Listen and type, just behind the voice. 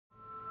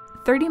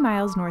30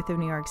 miles north of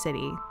New York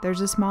City,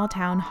 there's a small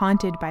town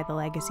haunted by the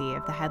legacy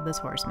of the Headless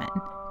Horseman,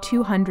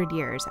 200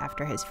 years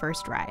after his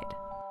first ride.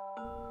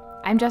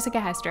 I'm Jessica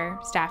Hester,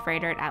 staff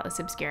writer at Atlas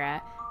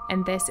Obscura,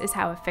 and this is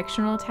how a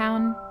fictional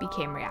town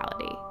became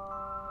reality.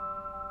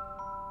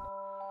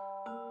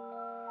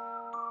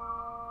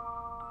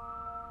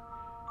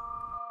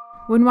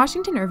 When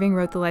Washington Irving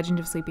wrote The Legend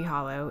of Sleepy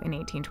Hollow in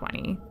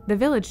 1820, the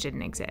village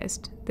didn't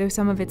exist, though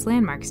some of its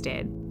landmarks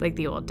did, like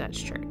the old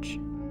Dutch church.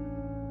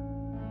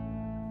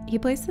 He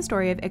placed the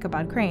story of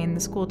Ichabod Crane, the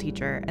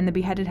schoolteacher, and the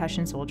beheaded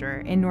Hessian soldier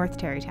in North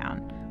Tarrytown,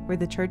 where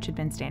the church had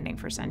been standing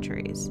for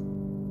centuries.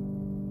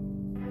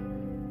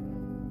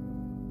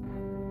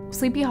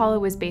 Sleepy Hollow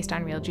was based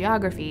on real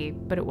geography,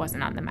 but it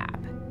wasn't on the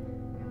map.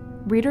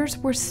 Readers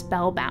were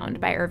spellbound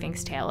by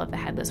Irving's tale of the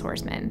Headless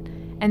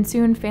Horseman, and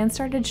soon fans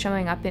started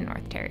showing up in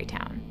North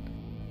Tarrytown.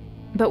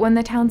 But when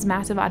the town's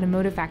massive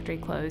automotive factory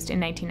closed in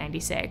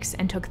 1996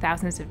 and took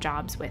thousands of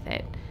jobs with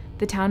it,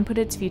 the town put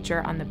its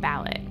future on the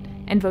ballot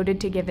and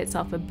voted to give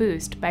itself a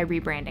boost by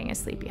rebranding as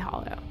Sleepy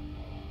Hollow.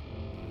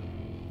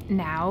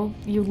 Now,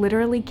 you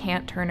literally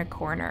can't turn a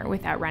corner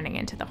without running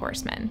into the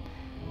Horseman.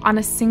 On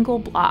a single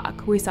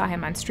block, we saw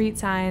him on street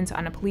signs,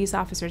 on a police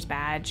officer's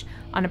badge,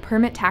 on a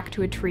permit tacked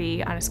to a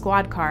tree, on a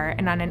squad car,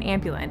 and on an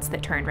ambulance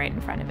that turned right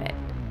in front of it.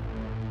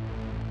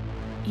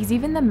 He's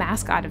even the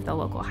mascot of the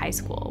local high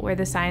school, where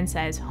the sign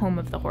says, "Home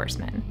of the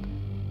Horseman."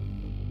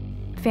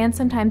 Fans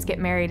sometimes get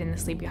married in the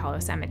Sleepy Hollow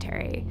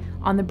Cemetery,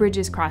 on the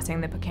bridges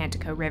crossing the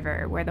Pocantico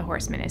River, where the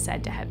Horseman is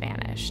said to have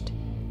vanished.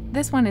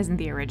 This one isn't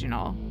the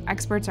original.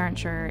 Experts aren't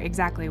sure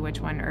exactly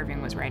which one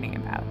Irving was writing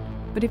about,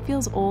 but it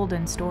feels old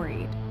and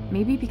storied,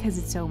 maybe because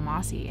it's so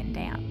mossy and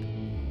damp.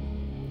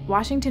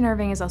 Washington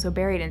Irving is also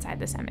buried inside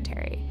the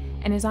cemetery,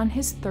 and is on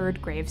his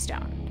third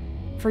gravestone.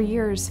 For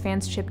years,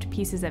 fans shipped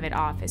pieces of it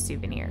off as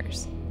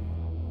souvenirs.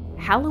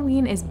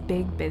 Halloween is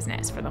big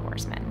business for the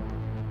Horseman.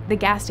 The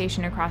gas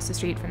station across the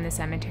street from the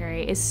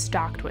cemetery is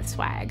stocked with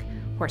swag.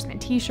 Horseman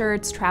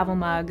t-shirts, travel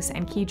mugs,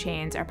 and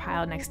keychains are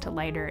piled next to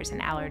lighters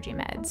and allergy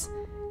meds.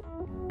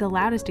 The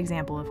loudest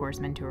example of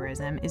Horseman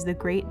tourism is the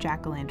Great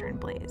Jack-o'-lantern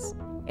Blaze.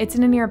 It's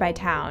in a nearby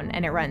town,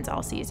 and it runs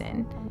all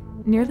season.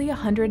 Nearly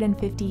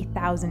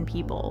 150,000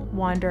 people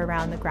wander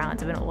around the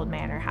grounds of an old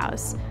manor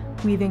house,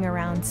 weaving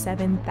around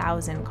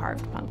 7,000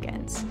 carved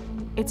pumpkins.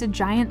 It's a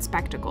giant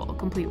spectacle,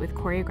 complete with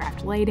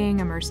choreographed lighting,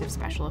 immersive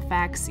special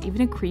effects,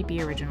 even a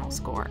creepy original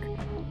score.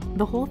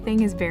 The whole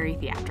thing is very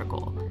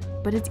theatrical,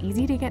 but it's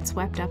easy to get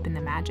swept up in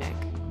the magic,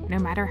 no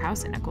matter how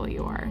cynical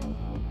you are.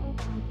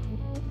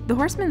 The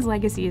Horseman's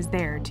legacy is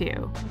there,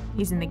 too.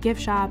 He's in the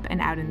gift shop and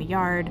out in the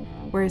yard,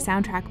 where a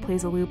soundtrack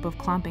plays a loop of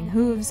clomping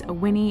hooves, a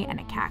whinny, and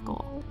a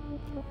cackle.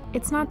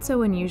 It's not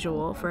so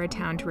unusual for a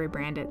town to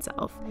rebrand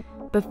itself,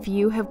 but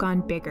few have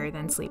gone bigger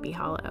than Sleepy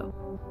Hollow.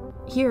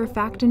 Here,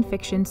 fact and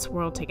fiction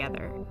swirl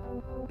together.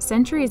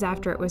 Centuries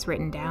after it was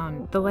written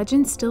down, the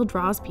legend still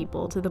draws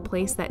people to the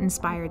place that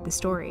inspired the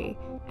story,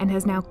 and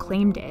has now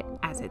claimed it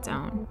as its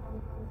own.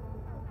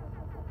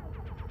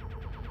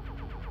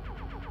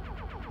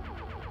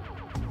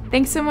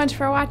 Thanks so much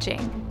for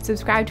watching!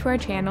 Subscribe to our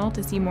channel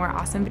to see more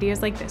awesome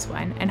videos like this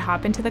one, and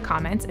hop into the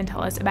comments and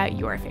tell us about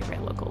your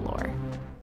favorite local lore.